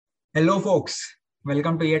Hello folks,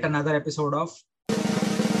 welcome to yet another episode of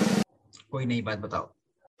कोई नई बात बताओ।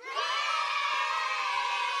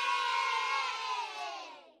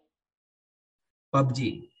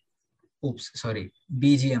 PUBG,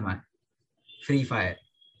 BGMI, Free Fire,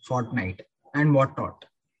 Fortnite, and whatnot.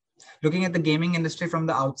 Looking at the gaming industry from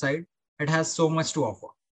the outside, it has so much to offer.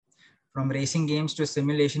 From racing games to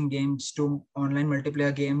simulation games to online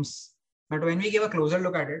multiplayer games. But when we give a closer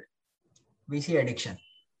look at it, we see addiction.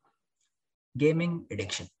 Gaming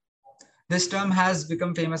addiction. This term has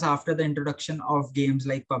become famous after the introduction of games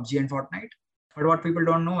like PUBG and Fortnite. But what people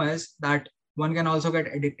don't know is that one can also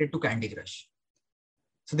get addicted to Candy Crush.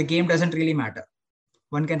 So the game doesn't really matter.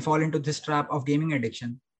 One can fall into this trap of gaming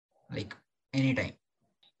addiction like anytime.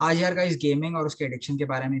 आज यार guys gaming और उसके addiction के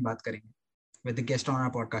बारे में बात करेंगे with the guest on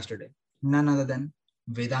our podcast today. None other than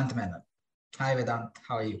Vedant Menon. Hi Vedant,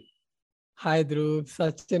 how are you? Hi Dhruv,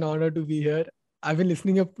 such an honor to be here. I've been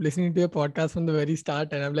listening to your podcast from the very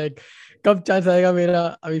start, and I'm like, "Kab chance aayega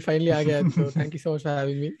mera?" Abhi finally aa gaya. So thank you so much for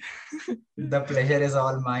having me. The pleasure is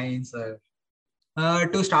all mine, sir.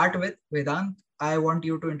 To start with, Vedant, I want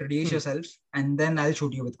you to introduce yourself, and then I'll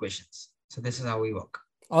shoot you with questions. So this is how we work.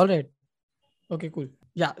 All right. Okay, cool.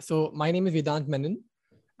 Yeah. So my name is Vedant Menon,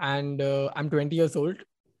 and I'm 20 years old,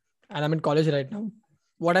 and I'm in college right now.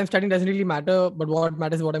 What I'm studying doesn't really matter, but what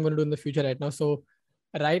matters is what I'm going to do in the future right now. So,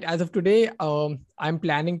 right as of today, I'm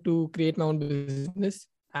planning to create my own business,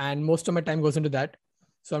 and most of my time goes into that.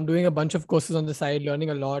 So I'm doing a bunch of courses on the side, learning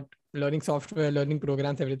a lot, learning software, learning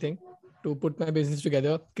programs, everything to put my business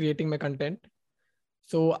together, creating my content.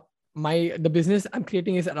 So the business I'm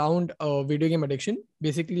creating is around video game addiction.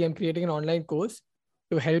 Basically, I'm creating an online course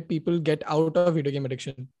to help people get out of video game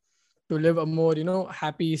addiction, to live a more,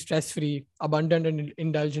 happy, stress-free, abundant and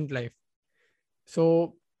indulgent life.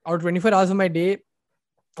 So out of 24 hours of my day,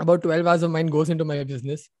 about 12 hours of mine goes into my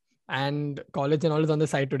business, and college and all is on the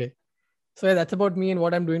side today. So yeah, that's about me and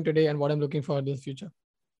what I'm doing today and what I'm looking for in the future.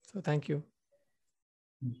 So thank you.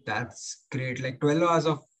 That's great. Like 12 hours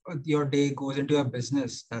of your day goes into your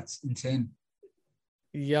business. That's insane.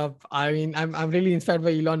 Yep. I mean, I'm really inspired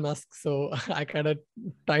by Elon Musk, so I kind of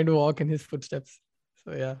trying to walk in his footsteps.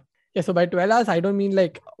 So yeah. Yeah. So by 12 hours, I don't mean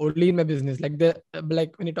like only in my business. Like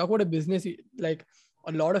when you talk about a business, like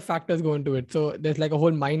a lot of factors go into it. So there's like a whole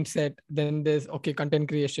mindset. Then there's content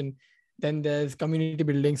creation. Then there's community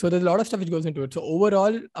building. So there's a lot of stuff which goes into it. So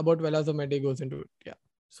overall, about 12 hours of my day goes into it. Yeah.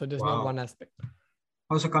 So just not one aspect.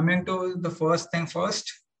 Also, coming to the first thing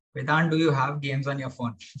first, Vedant, do you have games on your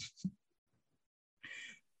phone?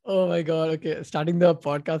 Oh my God. Okay. Starting the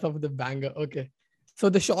podcast off with the banger. Okay. So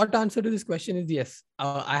the short answer to this question is yes.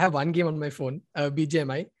 I have one game on my phone,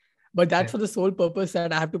 BGMI, but that's for the sole purpose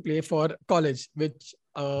that I have to play for college, which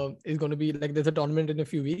is going to be like there's a tournament in a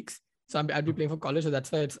few weeks. So I'll be playing for college. So that's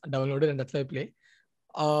why it's downloaded and that's why I play.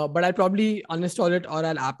 But I'll probably uninstall it or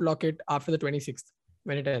I'll app lock it after the 26th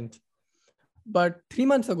when it ends. But 3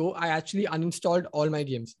 months ago, I actually uninstalled all my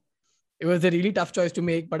games. It was a really tough choice to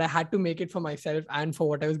make, but I had to make it for myself and for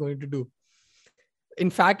what I was going to do. In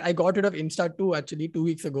fact, I got rid of Insta 2 actually 2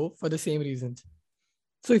 weeks ago for the same reasons.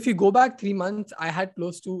 So if you go back 3 months, I had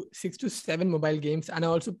close to 6 to 7 mobile games, and I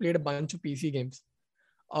also played a bunch of PC games.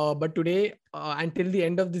 But today, until the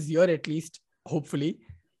end of this year at least, hopefully,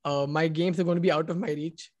 my games are going to be out of my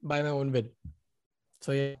reach by my own will.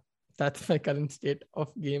 So yeah, that's my current state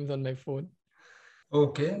of games on my phone.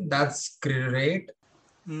 Okay, that's great.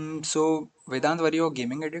 So Vedant, were you a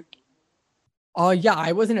gaming addict? Yeah,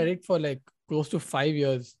 I was an addict for like close to 5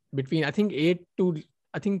 years, between I think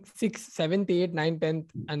 6th, 7th, 8th, 9th, 10th,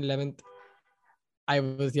 and 11th. I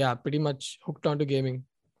was pretty much hooked onto gaming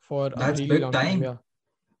for a really long time.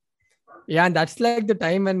 Yeah, and that's like the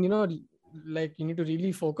time when like you need to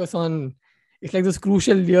really focus on. It's like those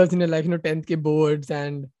crucial years in your life, 10th K boards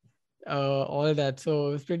and all that.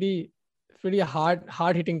 So it's pretty hard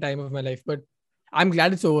hitting time of my life. But I'm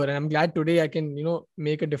glad it's over, and I'm glad today I can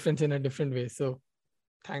make a difference in a different way. So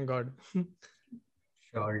thank God.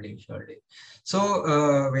 Surely. So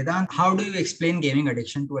Vedant, how do you explain gaming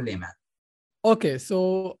addiction to a layman? Okay,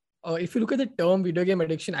 so if you look at the term video game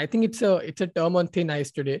addiction, I think it's a term on thin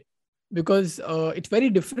ice today, because it's very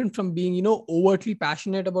different from being overtly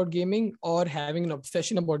passionate about gaming or having an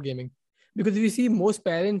obsession about gaming. Because if you see most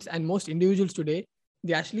parents and most individuals today,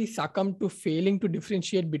 they actually succumb to failing to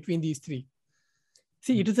differentiate between these three.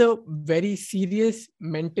 See, it is a very serious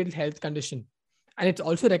mental health condition, and it's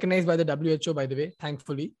also recognized by the WHO, by the way,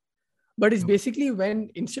 thankfully. But it's basically when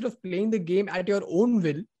instead of playing the game at your own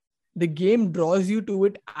will, the game draws you to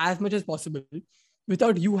it as much as possible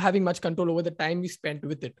without you having much control over the time you spent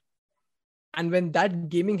with it. And when that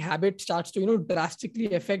gaming habit starts to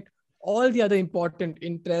drastically affect all the other important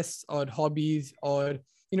interests or hobbies or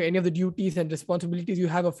any of the duties and responsibilities you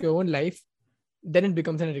have of your own life, then it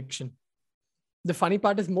becomes an addiction. The funny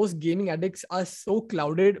part is most gaming addicts are so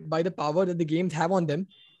clouded by the power that the games have on them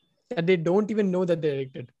that they don't even know that they're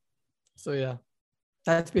addicted. So yeah,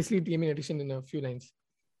 that's basically gaming addiction in a few lines.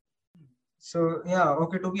 So yeah,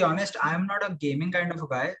 okay, to be honest, I'm not a gaming kind of a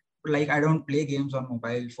guy. Like I don't play games on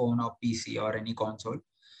mobile phone or PC or any console.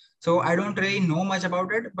 So I don't really know much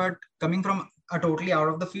about it, but coming from a totally out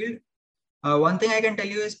of the field, one thing I can tell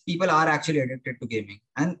you is people are actually addicted to gaming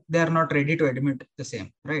and they are not ready to admit the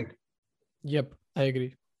same, right? Yep, I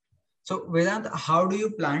agree. So Vedant, how do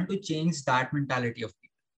you plan to change that mentality of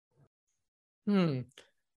people?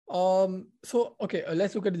 So okay,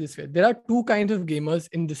 let's look at it this way. There are two kinds of gamers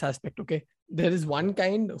in this aspect. Okay, there is one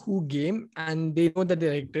kind who game and they know that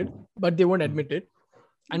they're addicted, but they won't admit it,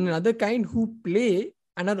 and another kind who play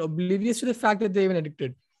and are oblivious to the fact that they're even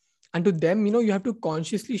addicted. And to them, you have to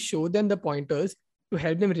consciously show them the pointers to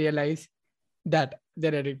help them realize that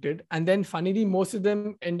they're addicted. And then, funnily, most of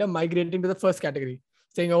them end up migrating to the first category,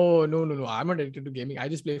 saying, "Oh no, I'm not addicted to gaming. I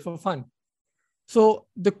just play for fun." So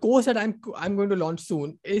the course that I'm going to launch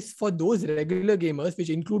soon is for those regular gamers, which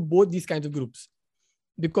include both these kinds of groups.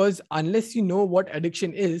 Because unless you know what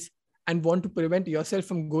addiction is and want to prevent yourself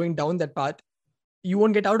from going down that path, you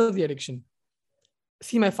won't get out of the addiction.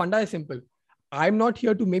 See, my funda is simple. I'm not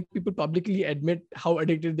here to make people publicly admit how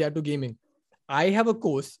addicted they are to gaming. I have a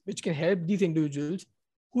course which can help these individuals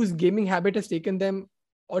whose gaming habit has taken them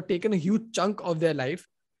or taken a huge chunk of their life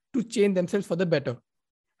to change themselves for the better.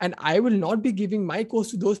 And I will not be giving my course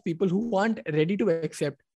to those people who aren't ready to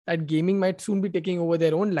accept that gaming might soon be taking over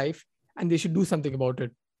their own life and they should do something about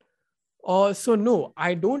it. So no,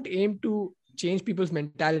 I don't aim to change people's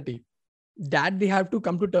mentality. That they have to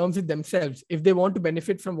come to terms with themselves if they want to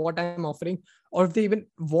benefit from what I'm offering, or if they even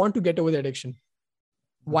want to get over the addiction.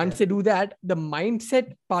 Once they do that, the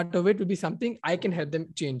mindset part of it will be something I can help them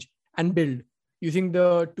change and build using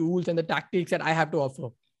the tools and the tactics that I have to offer.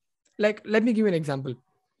 Like, let me give you an example.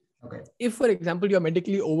 Okay. If, for example, you're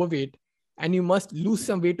medically overweight and you must lose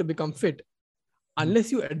some weight to become fit,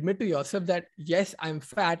 unless you admit to yourself that, yes, I'm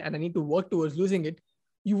fat and I need to work towards losing it,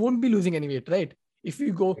 you won't be losing any weight, right? If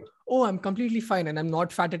you go, oh, I'm completely fine and I'm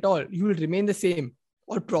not fat at all, you will remain the same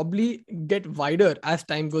or probably get wider as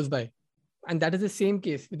time goes by. And that is the same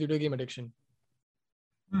case with video game addiction.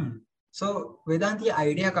 So Vedant, the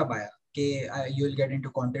idea kab aaya कि you will get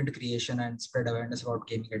into content creation and spread awareness about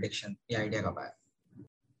gaming addiction? The idea kab aaya?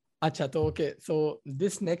 Acha, so okay. So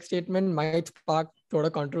this next statement might spark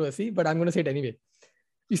thoda controversy, but I'm going to say it anyway.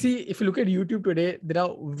 You see, if you look at YouTube today, there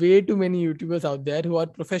are way too many YouTubers out there who are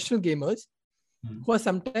professional gamers who are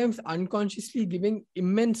sometimes unconsciously giving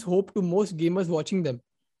immense hope to most gamers watching them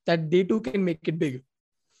that they too can make it big.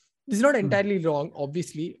 This is not entirely wrong,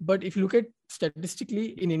 obviously, but if you look at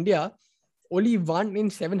statistically in India, only 1 in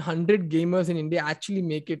 700 gamers in India actually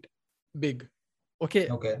make it big. Okay.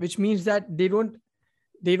 Which means that they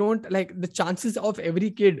don't like the chances of every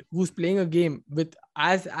kid who's playing a game with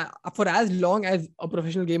for as long as a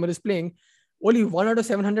professional gamer is playing, only 1 out of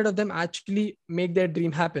 700 of them actually make their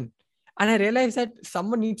dream happen. And I realized that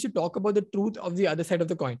someone needs to talk about the truth of the other side of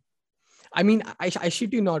the coin. I mean, I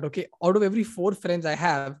shit you not, okay? Out of every 4 friends I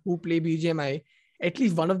have who play BGMI, at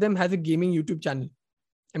least one of them has a gaming YouTube channel.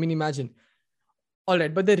 I mean, imagine. All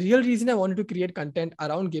right, but the real reason I wanted to create content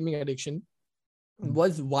around gaming addiction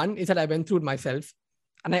was, one, is that I went through it myself.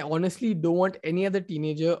 And I honestly don't want any other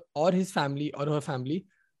teenager or his family or her family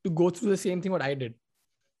to go through the same thing what I did.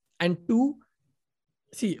 And two,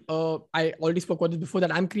 see, I already spoke about this before,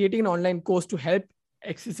 that I'm creating an online course to help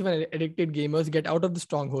excessive and addicted gamers get out of the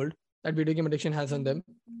stronghold that video game addiction has on them,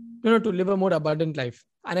 to live a more abundant life.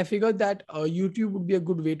 And I figured that YouTube would be a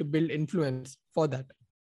good way to build influence for that.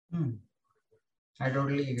 I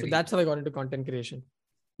totally agree. So that's how I got into content creation.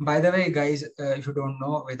 By the way, guys, if you don't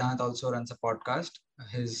know, Vedant also runs a podcast.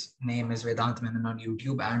 His name is Vedant Menon on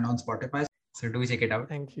YouTube and on Spotify. So do check it out.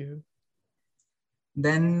 Thank you.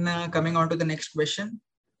 Then coming on to the next question.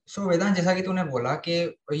 So Vedant, जैसा कि तूने बोला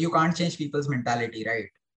कि you can't change people's mentality, right?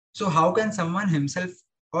 So how can someone himself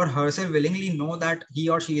or herself willingly know that he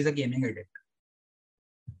or she is a gaming addict?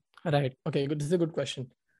 Right. Okay. Good. This is a good question.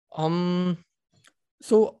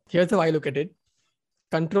 So here's how I look at it.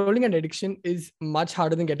 Controlling an addiction is much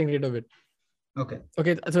harder than getting rid of it. Okay.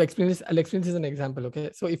 So I'll explain this as an example.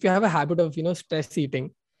 Okay. So if you have a habit of, stress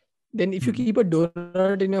eating, then if you keep a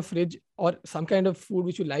donut in your fridge or some kind of food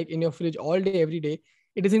which you like in your fridge all day, every day,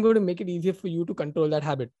 it isn't going to make it easier for you to control that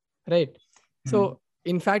habit. Right. So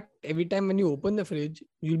in fact, every time when you open the fridge,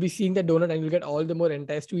 you'll be seeing that donut and you'll get all the more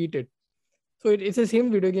enticed to eat it. So it's the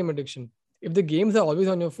same video game addiction. If the games are always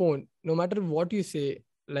on your phone, no matter what you say,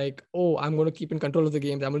 like, oh, I'm going to keep in control of the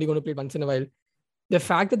games, I'm only going to play it once in a while, the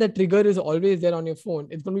fact that the trigger is always there on your phone,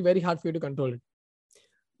 it's going to be very hard for you to control it.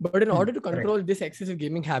 But in order to control this excessive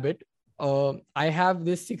gaming habit, I have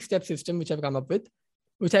this 6-step system which I've come up with,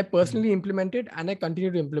 which I personally implemented and I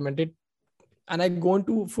continue to implement it. And I go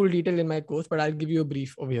into full detail in my course, but I'll give you a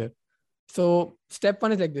brief over here. So step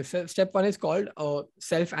one is like this. Step one is called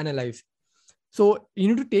self-analyze. So you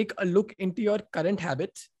need to take a look into your current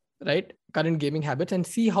habits, right? Current gaming habits, and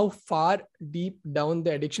see how far deep down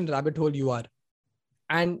the addiction rabbit hole you are.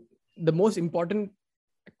 And the most important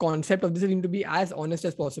concept of this is you need to be as honest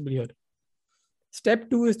as possible here. Step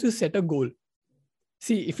two is to set a goal.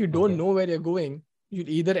 See, if you don't know where you're going, you'll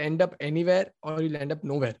either end up anywhere or you'll end up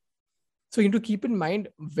nowhere. So you need to keep in mind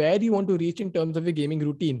where you want to reach in terms of your gaming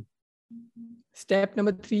routine. Step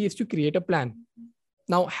number 3 is to create a plan.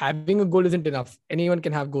 Now, having a goal isn't enough. Anyone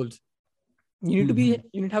can have goals. You need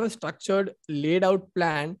to have a structured, laid out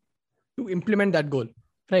plan to implement that goal,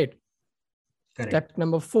 right? Correct. Step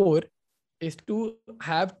number 4 is to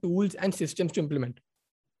have tools and systems to implement.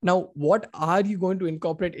 Now, what are you going to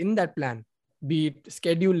incorporate in that plan? Be it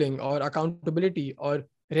scheduling or accountability or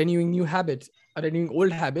renewing new habits or renewing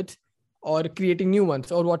old habits or creating new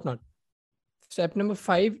ones or whatnot. Step number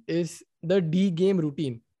 5 is the D-game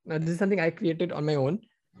routine. Now, this is something I created on my own.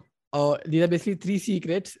 These are basically 3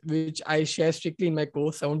 secrets, which I share strictly in my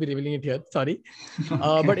course. I won't be revealing it here. Sorry.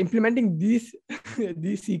 But implementing these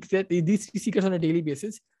 3 secrets on a daily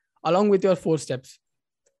basis, along with your 4 steps.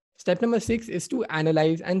 Step number 6 is to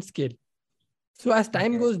analyze and scale. So as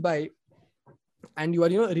time goes by and you are,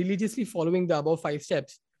 religiously following the above 5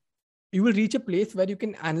 steps, you will reach a place where you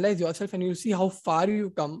can analyze yourself and you'll see how far you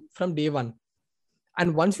come from day one.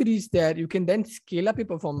 And once you reach there, you can then scale up your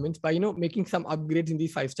performance by, making some upgrades in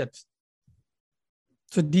these 5 steps.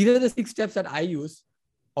 So these are the 6 steps that I use,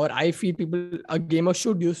 or I feel a gamer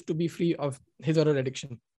should use to be free of his or her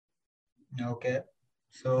addiction. Okay.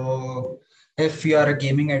 So if you are a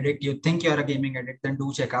gaming addict, you think you're a gaming addict, then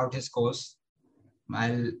do check out his course.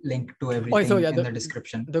 I'll link to everything in the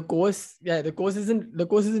description. The course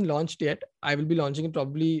isn't launched yet. I will be launching it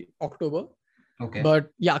probably October. Okay. But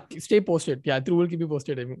yeah, stay posted. Yeah, Dhruv will keep you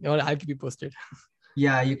posted. Or I'll keep you posted.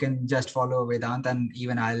 Yeah, you can just follow Vedant and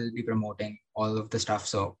even I'll be promoting all of the stuff.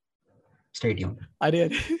 So stay tuned.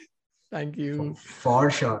 Thank you. For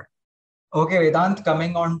sure. Okay, Vedant,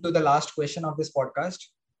 coming on to the last question of this podcast.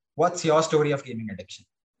 What's your story of gaming addiction?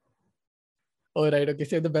 All right. Okay.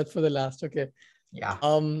 Save the best for the last. Okay. Yeah.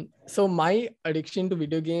 So my addiction to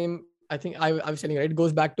video game, I think I was telling you, it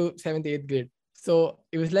goes back to 7th, 8th grade. So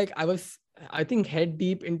it was like I was head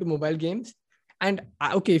deep into mobile games. And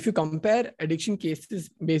if you compare addiction cases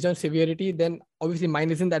based on severity, then obviously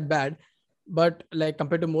mine isn't that bad. But like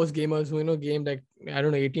compared to most gamers who, game like,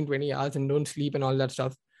 18, 20 hours and don't sleep and all that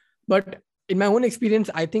stuff. But in my own experience,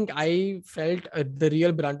 I think I felt the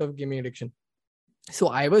real brunt of gaming addiction. So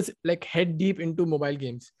I was like head deep into mobile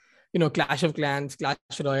games, Clash of Clans, Clash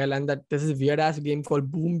Royale, and that this is weird ass game called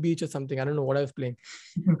Boom Beach or something. I don't know what I was playing.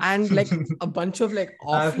 And like a bunch of like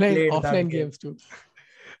offline games too.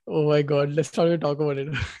 Oh my God, let's not even talk about it.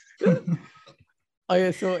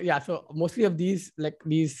 Okay, so mostly of these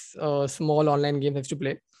small online games I used to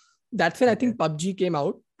play. That's when I think PUBG came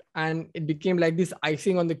out and it became like this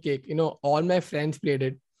icing on the cake. All my friends played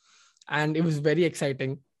it and it was very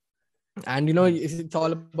exciting. And it's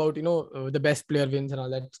all about the best player wins and all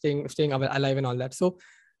that, staying alive and all that. So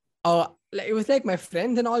it was like my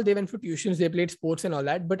friends and all, they went for tuitions, they played sports and all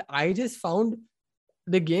that, but I just found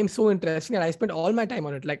the game so interesting and I spent all my time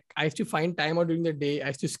on it. Like I used to find time out during the day. I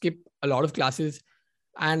used to skip a lot of classes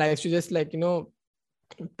and I used to just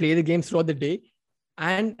play the games throughout the day.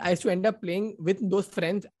 And I used to end up playing with those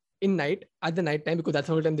friends at the night time, because that's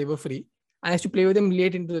the whole time they were free. And I used to play with them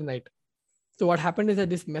late into the night. So what happened is that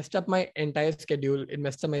this messed up my entire schedule. It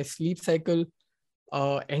messed up my sleep cycle,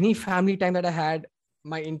 any family time that I had,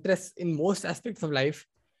 my interests in most aspects of life.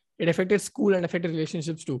 It affected school and affected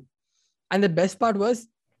relationships too. And the best part was,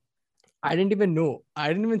 I didn't even know. I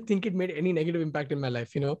didn't even think it made any negative impact in my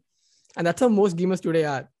life, And that's how most gamers today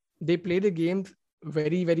are. They play the games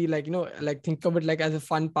very, very think of it like as a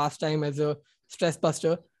fun pastime, as a stress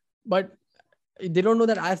buster. But they don't know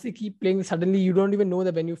that as they keep playing, suddenly you don't even know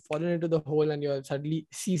that when you've fallen into the hole and you're suddenly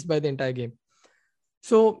seized by the entire game.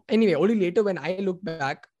 So anyway, only later when I look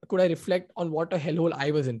back, could I reflect on what a hellhole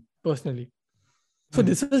I was in personally. So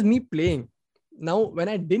this was me playing. Now, when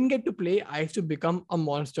I didn't get to play, I used to become a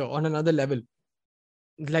monster on another level.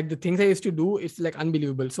 Like the things I used to do, it's like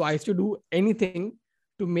unbelievable. So I used to do anything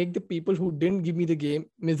to make the people who didn't give me the game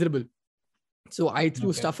miserable. So I threw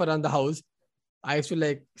Okay. stuff around the house. I used to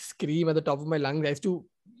like scream at the top of my lungs. I used to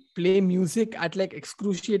play music at like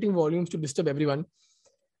excruciating volumes to disturb everyone.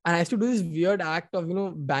 And I used to do this weird act of,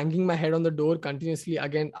 banging my head on the door continuously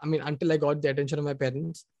again. I mean, until I got the attention of my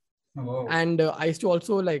parents. Wow. And I used to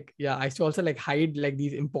also like hide like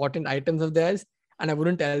these important items of theirs, and I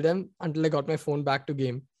wouldn't tell them until I got my phone back to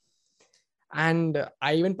game. And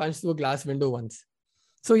I even punched through a glass window once.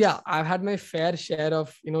 So yeah, I've had my fair share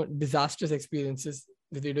of disastrous experiences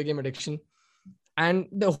with video game addiction. And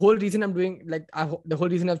the whole reason I'm doing like the whole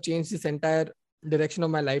reason I've changed this entire direction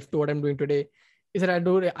of my life to what I'm doing today is that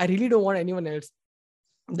I really don't want anyone else,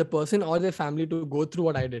 the person or their family, to go through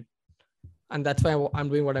what I did. And that's why I'm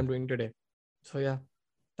doing what I'm doing today. So yeah,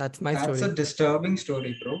 that's my That's story. a disturbing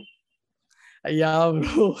story, bro. Yeah,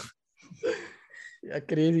 bro. Yeah,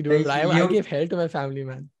 crazy, dude. Like I you, gave hell to my family,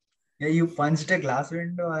 man. yeah, you punched a glass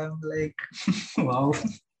window. I'm like, wow.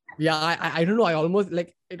 Yeah, I don't know. I almost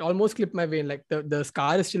like it almost clipped my vein. Like the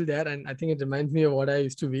scar is still there, and I think it reminds me of what I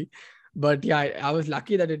used to be. But yeah, I was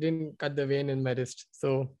lucky that it didn't cut the vein in my wrist.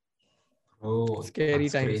 So Oh, scary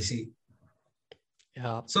that's times. crazy.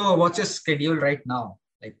 Yeah. So, what's your schedule right now?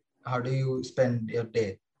 Like, how do you spend your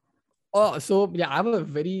day? Oh, so yeah, I have a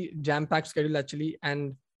very jam-packed schedule actually,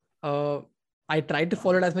 and uh, I try to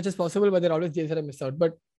follow it as much as possible, but there are always days that I miss out.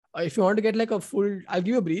 But if you want to get like a full, I'll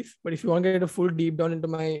give you a brief. But if you want to get a full deep down into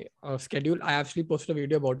my schedule, I actually posted a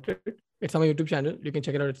video about it. It's on my YouTube channel. You can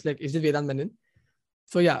check it out. It's just Vedant Menon.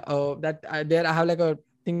 So yeah, there I have like a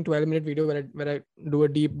 12-minute video where I do a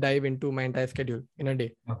deep dive into my entire schedule in a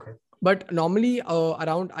day. Okay. But normally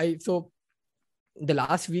the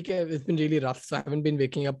last week it's been really rough, so I haven't been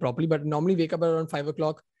waking up properly. But normally wake up around 5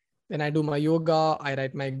 o'clock. Then I do my yoga. I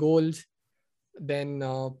write my goals. Then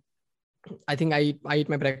I think I eat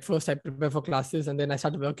my breakfast. I prepare for classes, and then I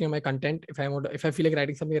start working on my content. If I feel like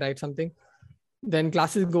writing something, write something. Then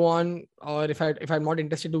classes go on, or if I'm not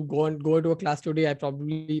interested to go to a class today, I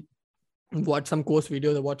probably watch some course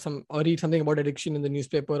videos or read something about addiction in the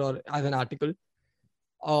newspaper or as an article.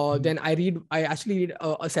 Then I actually read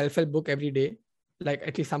a self-help book every day, like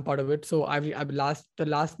at least some part of it. So the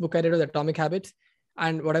last book I read was Atomic Habits,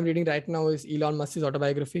 and what I'm reading right now is Elon Musk's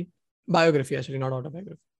biography actually, not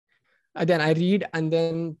autobiography. And then I read, and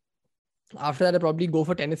then after that I probably go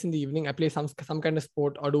for tennis in the evening. I play some kind of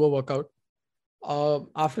sport or do a workout.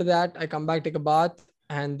 After that I come back, take a bath,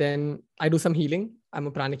 and then I do some healing. I'm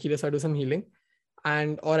a pranic healer, so I do some healing,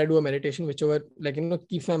 or I do a meditation, whichever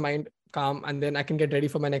keeps my mind calm, and then I can get ready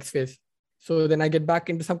for my next phase. So then I get back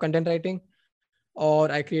into some content writing,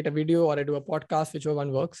 or I create a video, or I do a podcast, whichever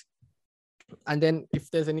one works. And then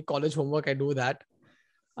if there's any college homework, I do that,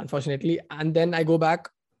 unfortunately. And then I go back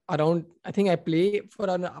around, I think I play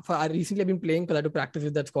I recently I've been playing because I had to practice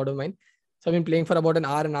with that squad of mine. So I've been playing for about an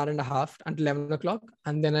hour and a half until 11 o'clock.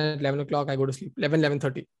 And then at 11 o'clock, I go to sleep.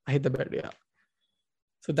 11:30, I hit the bed. Yeah.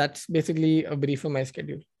 So that's basically a brief of my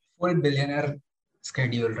schedule. Full billionaire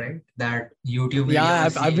schedule, right? That YouTube video. Yeah,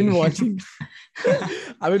 I've been watching.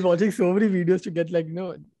 I've been watching so many videos to get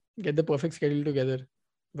get the perfect schedule together.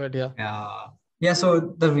 But yeah. Yeah.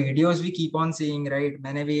 So the videos we keep on seeing, right?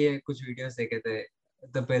 मैंने भी कुछ videos देखे थे.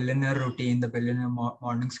 The billionaire routine, the billionaire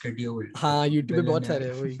morning schedule. हाँ, YouTube पे बहुत सारे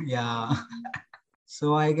हैं वही. Yeah.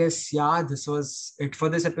 So I guess, yeah, this was it for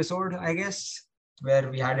this episode, I guess, where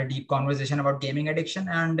we had a deep conversation about gaming addiction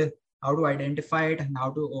and how to identify it and how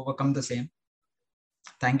to overcome the same.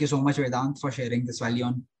 Thank you so much, Vedant, for sharing this value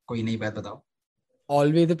on Koi Nahi Baat Batao.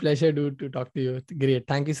 Always a pleasure, dude, to talk to you. Great.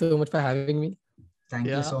 Thank you so much for having me. Thank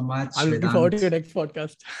you so much, I'm looking Vedant. forward to your next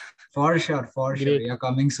podcast. For sure. You're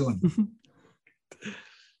coming soon.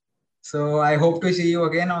 So I hope to see you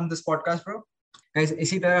again on this podcast, bro. Guys,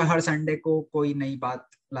 इसी तरह हर Sunday को कोई नई बात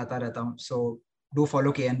लाता रहता हूँ. So do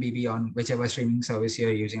follow KNBB on whichever streaming service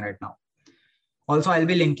you're using right now. Also, I'll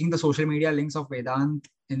be linking the social media links of Vedant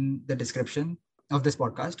in the description of this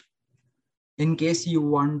podcast. In case you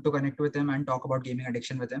want to connect with him and talk about gaming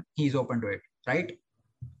addiction with him, he's open to it, right?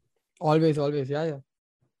 Always. Yeah.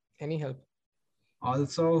 Any help.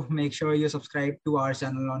 Also, make sure you subscribe to our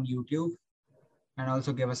channel on YouTube and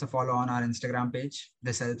also give us a follow on our Instagram page.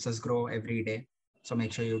 This helps us grow every day. So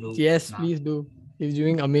make sure you do. Yes, please do. He's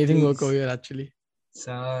doing amazing work over here, actually.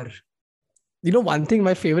 Sir. You know, one thing,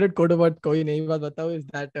 my favorite quote about Koi Nahi Baat Batao is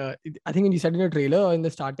that I think when you said in your trailer or in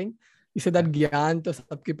the starting, you said that Gyan to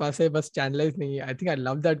sabke paas hai, bas channelize nahi hai. I think I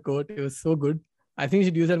love that quote. It was so good. I think you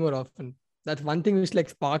should use that more often. That's one thing which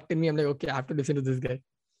sparked in me. I'm like, okay, I have to listen to this guy.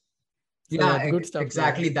 So yeah, good stuff.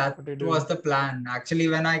 Exactly. That was the plan. Actually,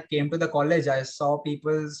 when I came to the college, I saw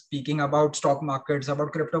people speaking about stock markets,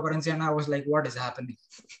 about cryptocurrency, and I was like, what is happening?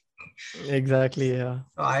 Exactly, yeah.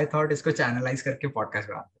 So I thought इसको channelize करके podcast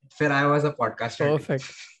बना. फिर I was a podcaster. Perfect.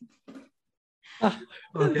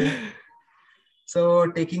 Okay.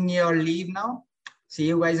 So taking your leave now. See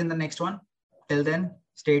you guys in the next one. Till then,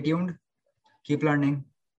 stay tuned. Keep learning.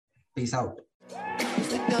 Peace out.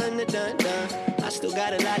 I still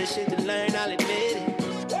got a lot of shit to learn, I'll admit it.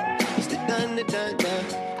 It's the dun.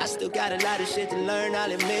 I still got a lot of shit to learn,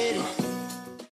 I'll admit it.